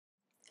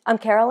I'm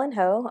Carolyn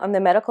Ho. I'm the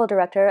Medical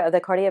Director of the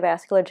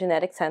Cardiovascular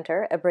Genetics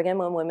Center at Brigham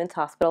and Women's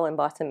Hospital in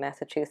Boston,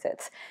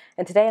 Massachusetts.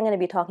 And today I'm going to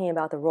be talking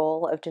about the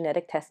role of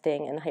genetic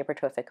testing in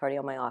hypertrophic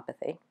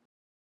cardiomyopathy.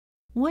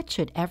 What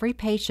should every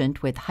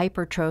patient with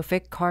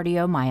hypertrophic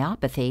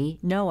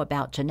cardiomyopathy know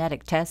about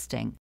genetic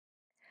testing?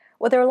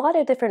 Well, there are a lot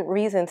of different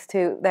reasons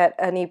that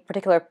any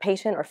particular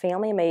patient or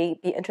family may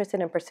be interested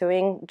in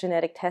pursuing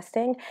genetic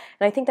testing.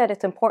 And I think that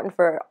it's important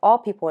for all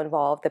people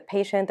involved, the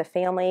patient, the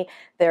family,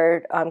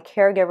 their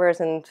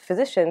caregivers and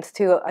physicians,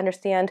 to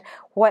understand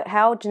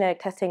how genetic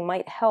testing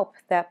might help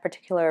that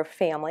particular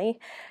family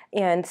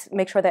and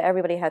make sure that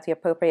everybody has the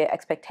appropriate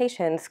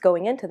expectations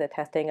going into the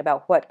testing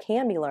about what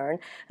can be learned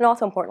and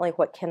also importantly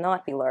what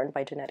cannot be learned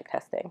by genetic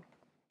testing.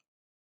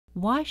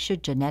 Why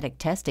should genetic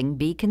testing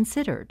be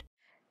considered?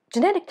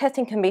 Genetic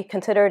testing can be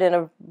considered in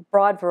a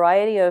broad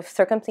variety of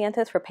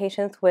circumstances for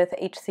patients with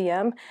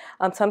HCM.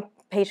 Some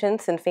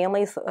patients and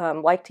families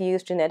like to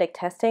use genetic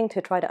testing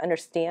to try to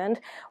understand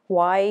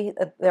why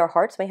their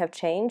hearts may have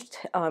changed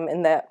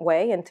in that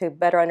way and to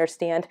better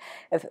understand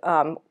if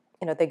the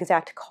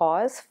exact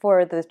cause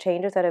for the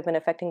changes that have been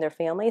affecting their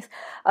families.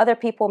 Other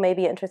people may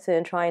be interested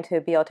in trying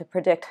to be able to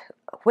predict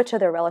which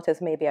of their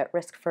relatives may be at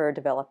risk for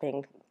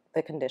developing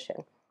the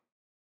condition.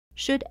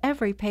 Should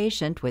every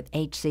patient with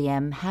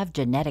HCM have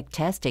genetic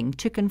testing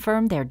to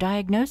confirm their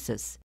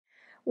diagnosis?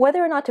 Whether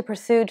or not to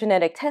pursue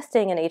genetic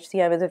testing in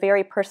HCM is a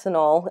very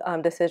personal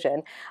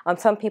decision.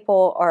 Some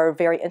people are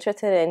very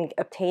interested in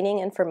obtaining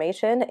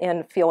information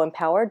and feel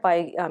empowered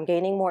by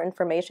gaining more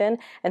information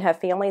and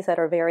have families that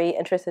are very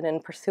interested in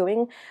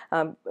pursuing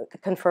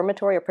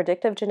confirmatory or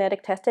predictive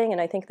genetic testing. And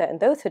I think that in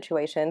those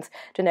situations,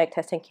 genetic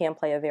testing can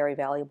play a very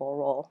valuable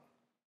role.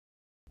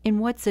 In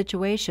what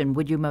situation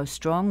would you most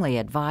strongly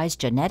advise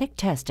genetic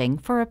testing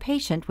for a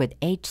patient with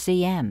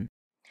HCM?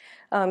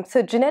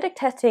 So genetic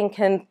testing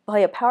can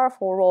play a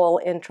powerful role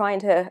in trying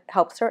to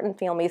help certain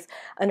families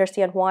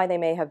understand why they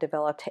may have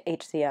developed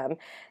HCM.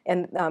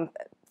 And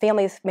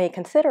families may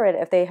consider it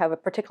if they have a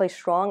particularly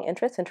strong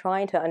interest in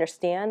trying to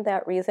understand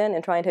that reason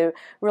and trying to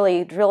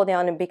really drill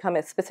down and become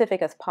as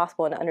specific as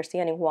possible in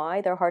understanding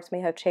why their hearts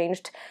may have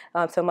changed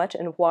so much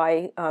and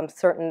why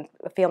certain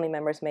family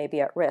members may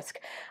be at risk.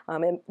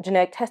 And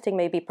genetic testing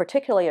may be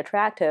particularly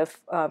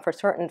attractive for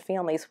certain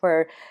families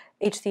where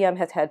HCM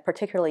has had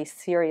particularly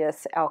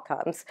serious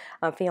outcomes.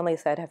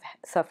 Families that have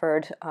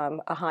suffered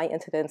a high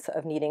incidence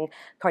of needing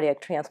cardiac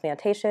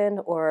transplantation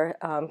or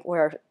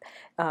where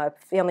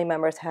family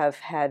members have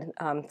had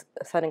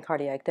sudden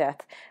cardiac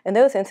death. In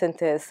those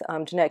instances,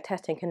 genetic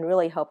testing can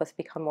really help us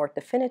become more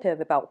definitive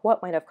about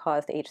what might have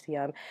caused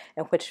HCM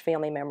and which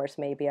family members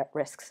may be at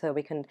risk so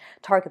we can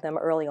target them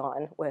early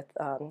on with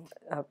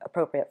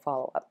appropriate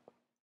follow-up.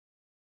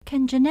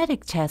 Can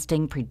genetic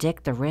testing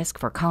predict the risk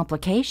for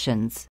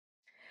complications?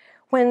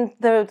 When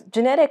the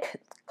genetic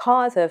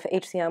cause of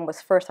HCM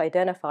was first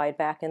identified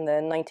back in the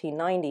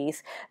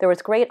 1990s, there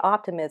was great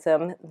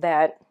optimism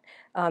that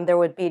there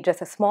would be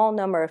just a small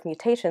number of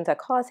mutations that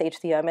cause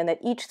HCM and that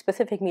each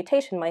specific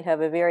mutation might have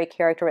a very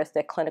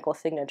characteristic clinical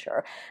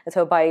signature. And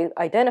so by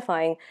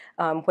identifying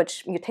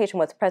which mutation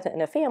was present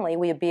in a family,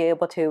 we would be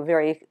able to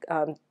very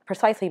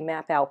precisely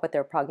map out what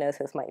their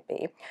prognosis might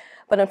be.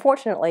 But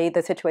unfortunately,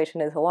 the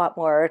situation is a lot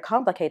more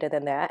complicated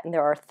than that, and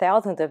there are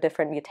thousands of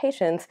different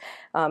mutations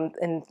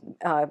in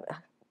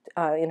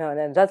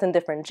a dozen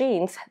different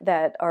genes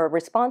that are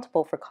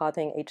responsible for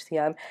causing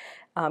HCM.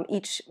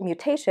 Each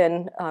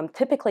mutation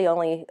typically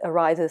only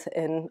arises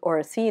in or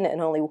is seen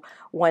in only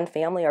one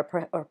family or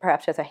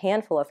perhaps just a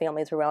handful of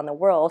families around the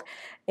world,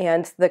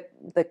 and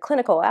the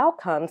clinical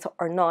outcomes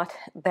are not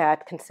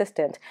that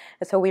consistent.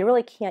 And so we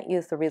really can't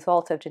use the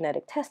results of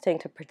genetic testing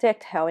to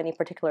predict how any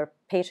particular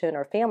patient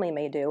or family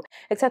may do,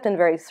 except in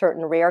very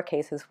certain rare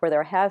cases where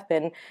there have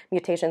been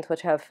mutations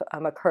which have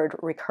occurred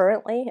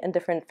recurrently in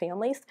different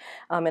families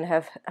and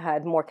have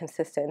had more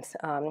consistent,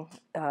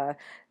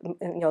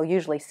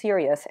 usually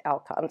serious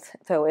outcomes.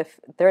 So if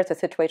there is a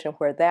situation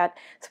where that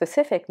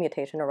specific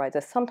mutation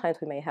arises, sometimes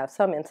we may have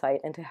some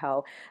insight into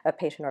how a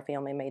patient or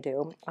family may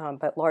do,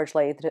 but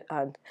largely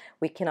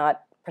we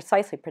cannot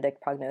precisely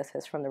predict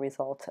prognosis from the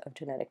results of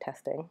genetic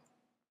testing.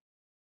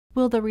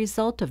 Will the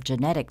result of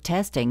genetic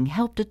testing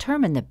help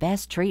determine the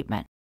best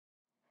treatment?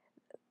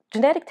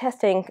 Genetic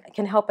testing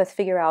can help us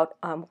figure out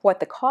what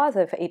the cause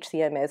of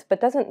HCM is, but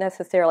doesn't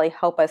necessarily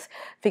help us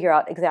figure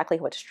out exactly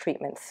which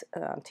treatments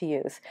to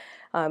use.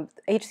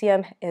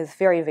 HCM is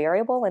very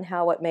variable in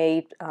how it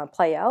may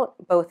play out,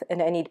 both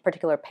in any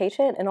particular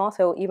patient and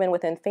also even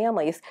within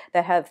families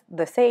that have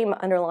the same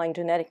underlying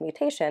genetic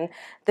mutation.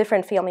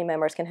 Different family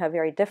members can have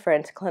very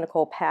different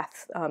clinical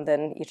paths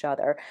than each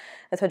other.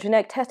 And so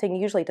genetic testing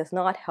usually does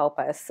not help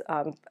us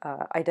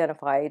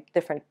identify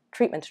different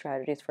treatment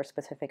strategies for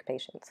specific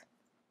patients.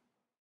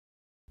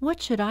 What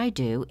should I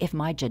do if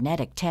my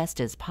genetic test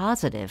is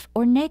positive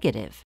or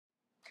negative?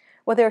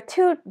 Well, there are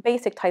two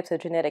basic types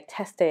of genetic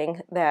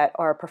testing that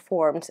are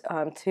performed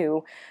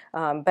to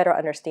better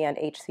understand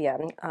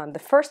HCM. The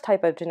first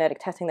type of genetic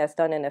testing that's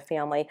done in a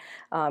family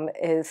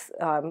is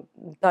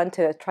done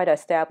to try to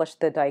establish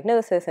the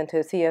diagnosis and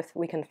to see if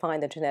we can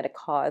find the genetic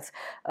cause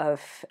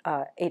of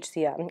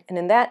HCM. And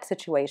in that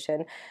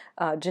situation,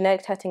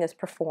 genetic testing is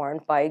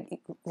performed by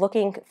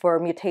looking for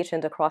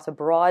mutations across a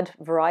broad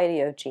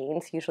variety of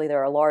genes. Usually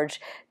there are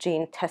large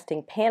gene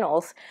testing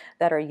panels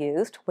that are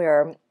used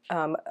where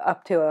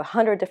up to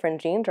 100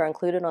 different genes are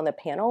included on the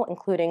panel,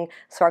 including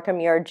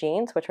sarcomere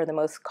genes, which are the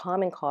most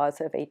common cause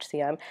of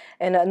HCM,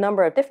 and a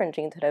number of different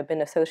genes that have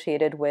been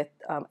associated with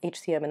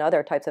HCM and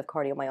other types of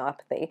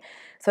cardiomyopathy.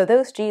 So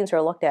those genes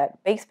are looked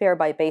at base pair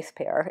by base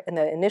pair in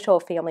the initial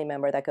family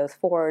member that goes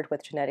forward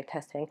with genetic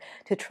testing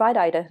to try to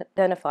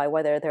identify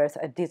whether there's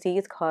a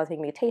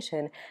disease-causing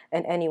mutation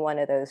in any one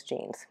of those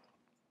genes.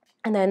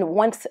 And then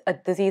once a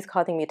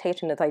disease-causing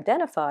mutation is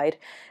identified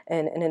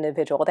in an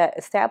individual, that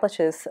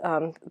establishes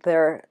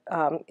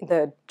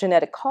the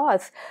genetic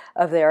cause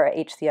of their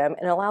HCM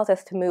and allows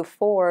us to move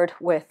forward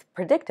with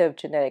predictive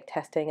genetic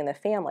testing in the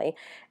family.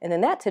 And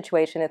in that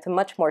situation, it's a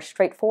much more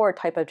straightforward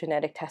type of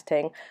genetic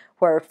testing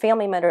where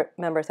family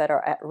members that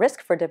are at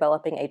risk for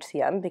developing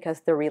HCM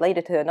because they're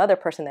related to another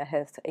person that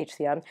has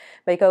HCM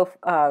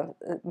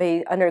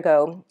may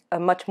undergo a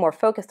much more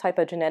focused type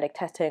of genetic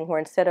testing where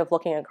instead of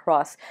looking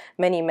across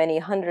many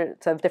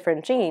hundreds of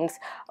different genes,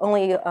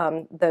 only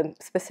the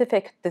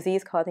specific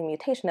disease-causing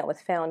mutation that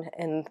was found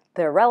in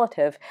their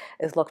relative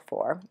is looked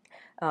for.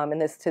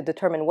 And this to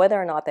determine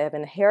whether or not they have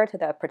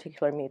inherited that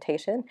particular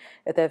mutation.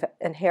 If they've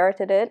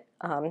inherited it,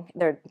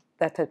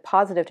 that's a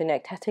positive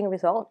genetic testing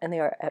result, and they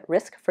are at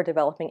risk for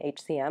developing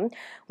HCM.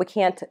 We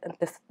can't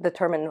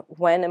determine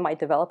when it might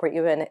develop or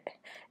even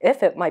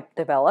if it might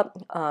develop,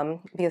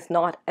 because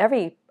not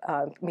every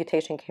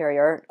mutation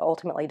carrier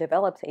ultimately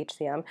develops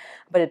HCM,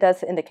 but it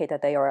does indicate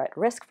that they are at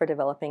risk for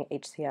developing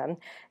HCM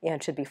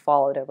and should be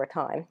followed over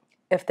time.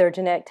 If their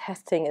genetic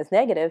testing is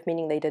negative,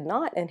 meaning they did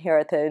not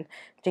inherit the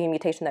gene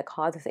mutation that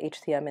causes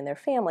HCM in their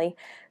family,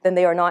 then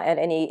they are not at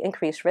any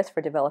increased risk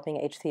for developing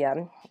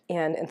HCM.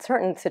 And in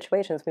certain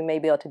situations, we may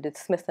be able to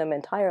dismiss them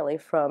entirely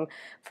from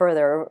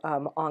further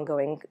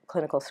ongoing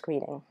clinical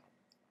screening.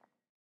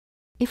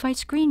 If I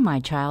screen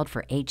my child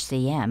for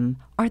HCM,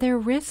 are there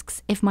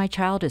risks if my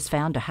child is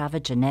found to have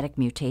a genetic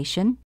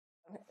mutation?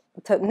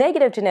 So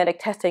negative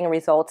genetic testing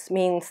results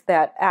means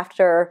that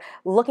after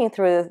looking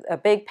through a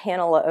big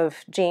panel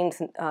of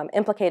genes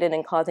implicated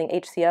in causing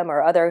HCM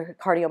or other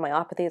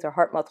cardiomyopathies or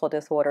heart muscle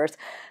disorders,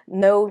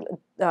 no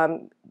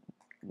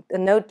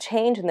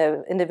change in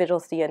the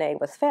individual's DNA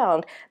was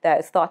found that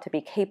is thought to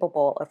be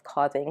capable of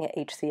causing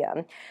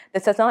HCM.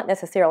 This does not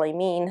necessarily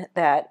mean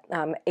that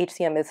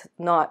HCM is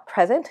not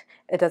present.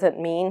 It doesn't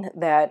mean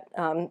that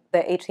the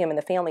HCM in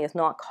the family is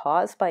not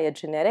caused by a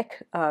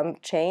genetic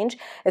change.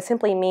 It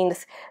simply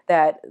means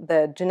that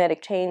the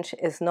genetic change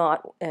is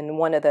not in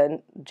one of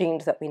the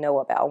genes that we know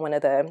about, one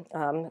of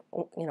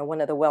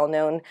the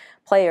well-known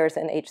players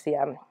in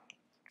HCM.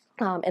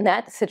 In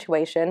that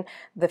situation,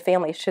 the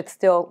family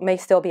may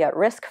still be at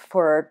risk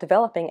for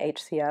developing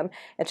HCM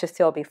and should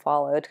still be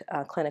followed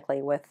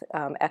clinically with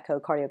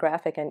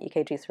echocardiographic and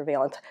EKG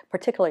surveillance,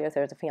 particularly if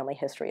there's a family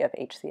history of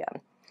HCM.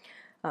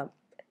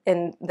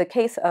 In the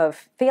case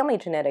of family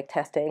genetic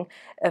testing,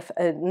 if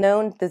a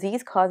known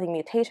disease-causing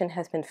mutation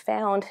has been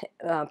found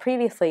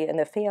previously in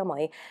the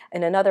family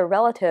and another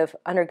relative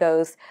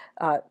undergoes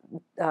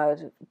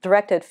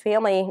directed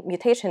family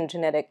mutation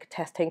genetic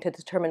testing to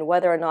determine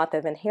whether or not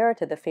they've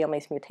inherited the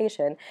family's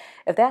mutation,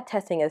 if that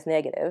testing is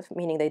negative,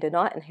 meaning they did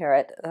not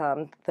inherit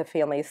the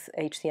family's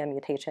HCM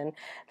mutation,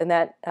 then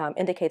that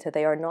indicates that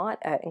they are not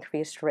at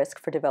increased risk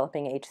for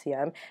developing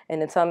HCM.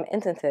 And in some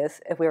instances,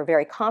 if we are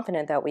very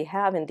confident that we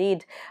have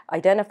indeed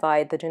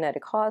identified the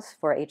genetic cause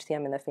for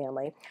HCM in the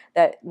family,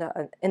 that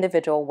an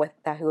individual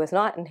who has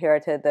not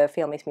inherited the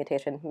family's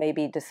mutation may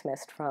be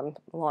dismissed from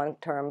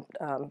long-term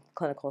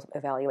clinical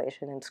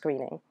evaluation and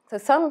screening. So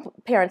some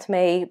parents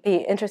may be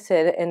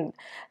interested in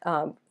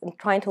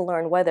trying to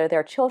learn whether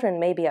their children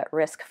may be at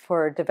risk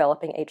for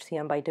developing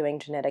HCM by doing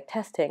genetic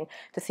testing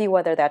to see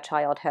whether that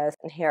child has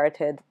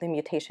inherited the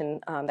mutation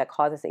that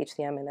causes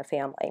HCM in the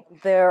family.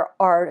 There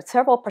are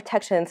several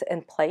protections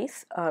in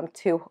place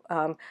to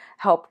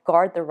help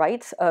guard the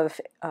rights of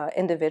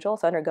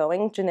individuals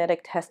undergoing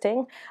genetic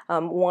testing.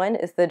 One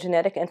is the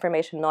Genetic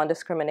Information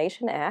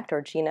Non-Discrimination Act,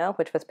 or GINA,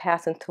 which was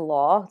passed into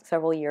law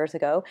several years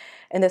ago.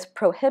 And this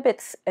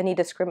prohibits any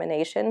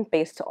discrimination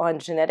based on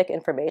genetic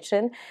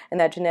information, and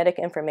that genetic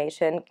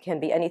information can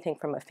be anything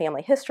from a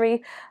family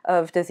history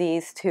of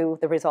disease to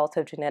the results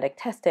of genetic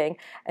testing,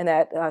 and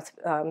that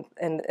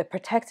and it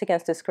protects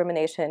against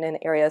discrimination in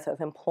areas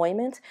of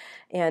employment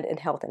and in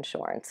health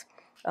insurance.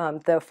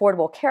 The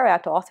Affordable Care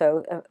Act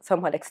also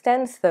somewhat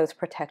extends those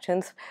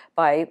protections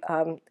by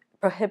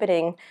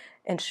prohibiting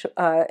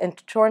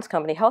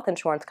health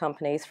insurance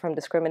companies from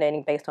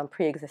discriminating based on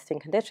pre-existing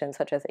conditions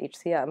such as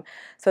HCM.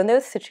 So in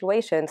those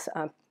situations,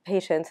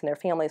 patients and their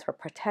families were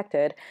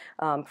protected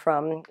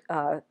from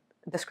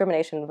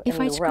discrimination If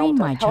in I the realms screen of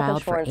my health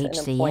child for insurance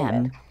and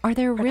employment. HCM, are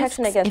there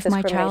Protection risks against if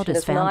my child discrimination is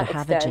does found to not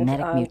have a extend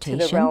genetic to the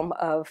mutation? realm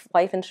of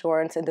life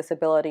insurance and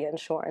disability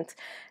insurance.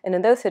 And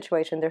in those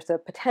situations, there's a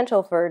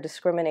potential for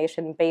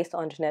discrimination based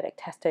on genetic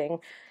testing.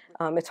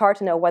 It's hard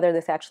to know whether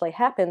this actually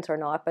happens or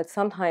not, but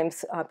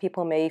sometimes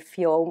people may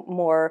feel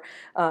more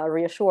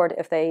reassured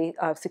if they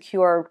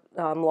secure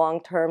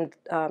long-term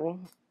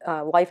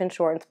life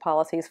insurance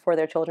policies for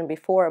their children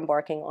before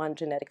embarking on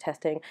genetic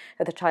testing,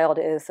 if the child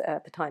is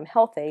at the time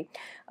healthy,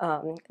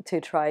 to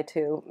try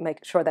to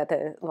make sure that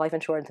the life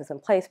insurance is in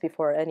place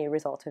before any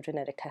results of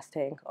genetic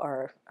testing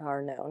are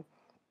known.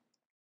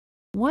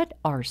 What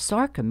are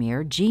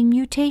sarcomere gene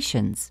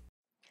mutations?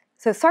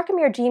 So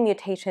sarcomere gene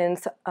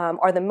mutations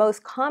are the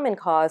most common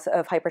cause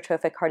of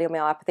hypertrophic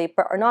cardiomyopathy,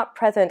 but are not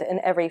present in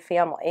every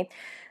family.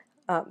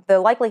 The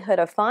likelihood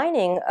of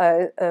finding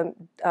a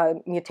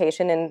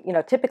mutation,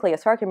 and typically a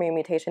sarcomere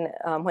mutation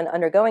when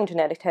undergoing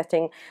genetic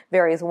testing,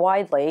 varies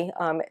widely,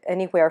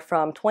 anywhere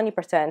from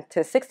 20% to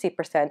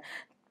 60%,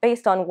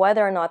 based on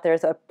whether or not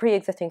there's a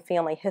pre-existing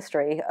family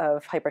history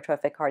of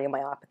hypertrophic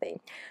cardiomyopathy.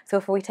 So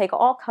if we take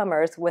all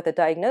comers with a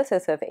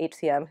diagnosis of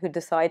HCM who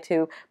decide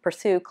to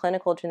pursue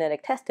clinical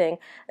genetic testing,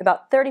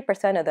 about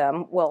 30% of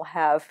them will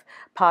have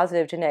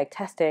positive genetic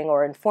testing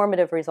or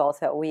informative results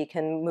that we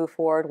can move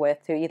forward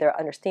with to either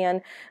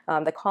understand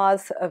the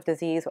cause of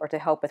disease or to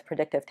help with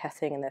predictive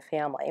testing in the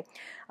family.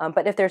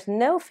 But if there's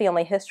no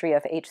family history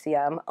of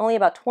HCM, only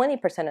about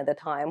 20% of the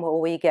time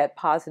will we get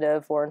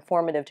positive or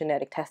informative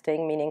genetic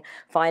testing, meaning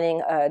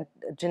finding a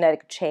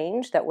genetic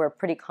change that we're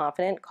pretty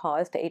confident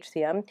caused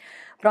HCM.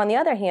 But on the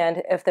other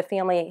hand, if the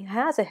family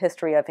has a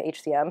history of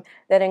HCM,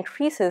 that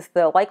increases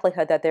the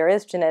likelihood that there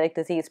is genetic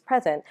disease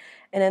present.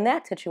 And in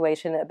that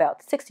situation,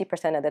 about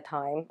 60% of the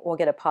time, we'll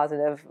get a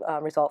positive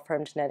result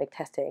from genetic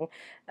testing,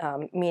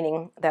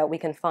 meaning that we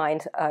can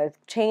find a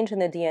change in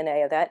the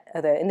DNA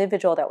of the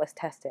individual that was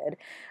tested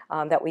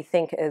that we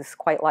think is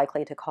quite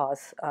likely to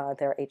cause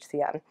their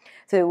HCM.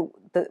 So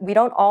we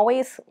don't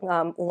always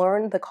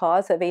learn the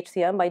cause of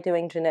HCM by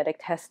doing genetic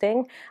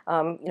testing.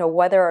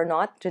 Whether or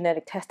not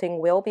genetic testing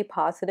will be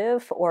positive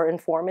or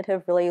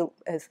informative really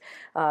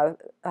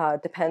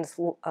depends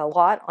a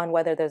lot on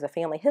whether there's a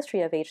family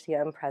history of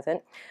HCM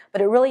present.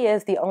 But it really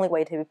is the only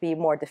way to be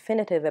more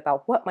definitive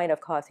about what might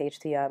have caused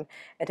HCM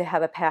and to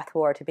have a path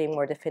forward to being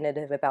more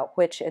definitive about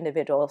which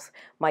individuals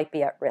might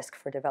be at risk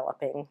for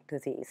developing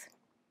disease.